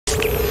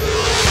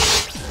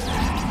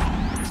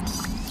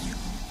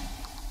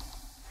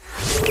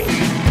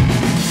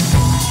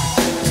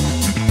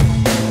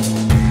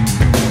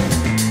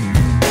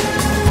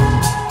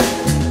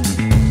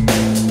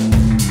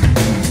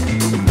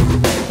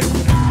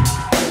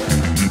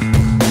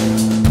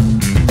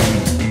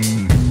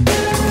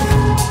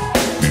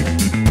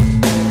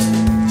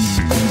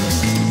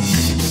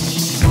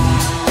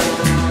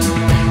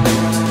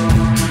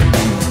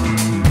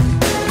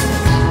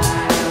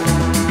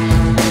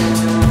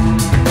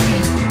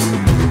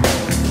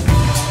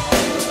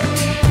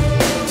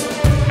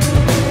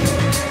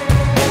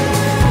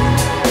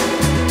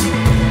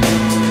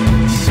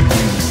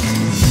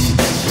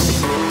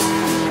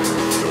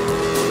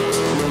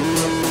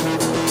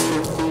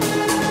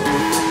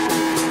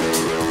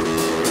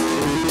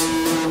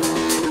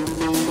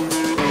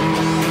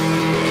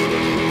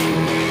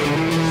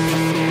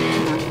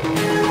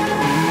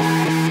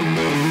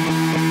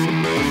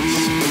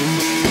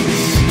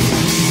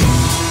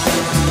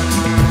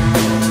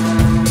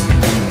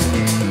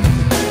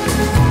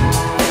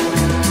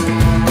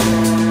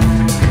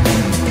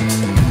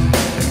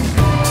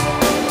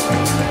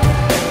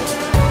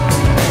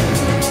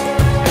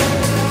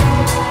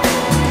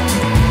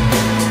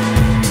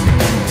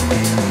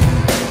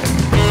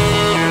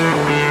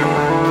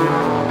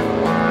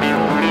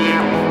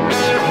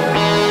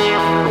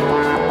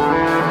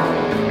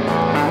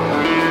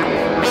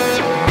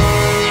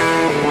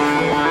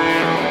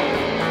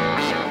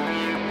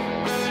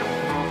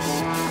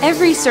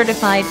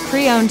certified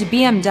pre-owned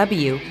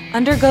BMW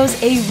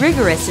undergoes a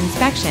rigorous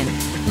inspection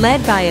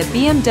led by a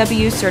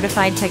BMW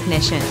certified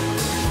technician.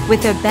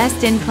 With a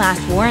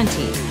best-in-class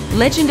warranty,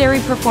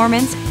 legendary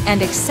performance,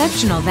 and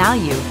exceptional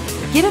value,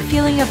 get a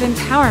feeling of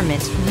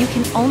empowerment you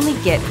can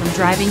only get from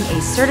driving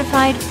a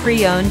certified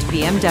pre-owned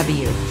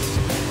BMW.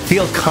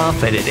 Feel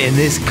confident in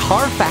this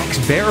Carfax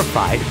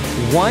verified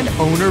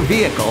one-owner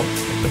vehicle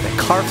with a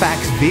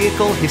Carfax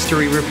Vehicle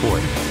History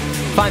Report.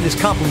 Find this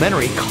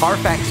complimentary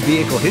Carfax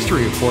Vehicle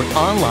History Report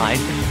online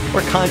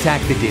or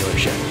contact the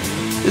dealership.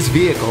 This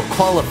vehicle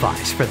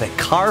qualifies for the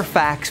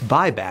Carfax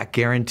Buyback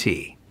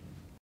Guarantee.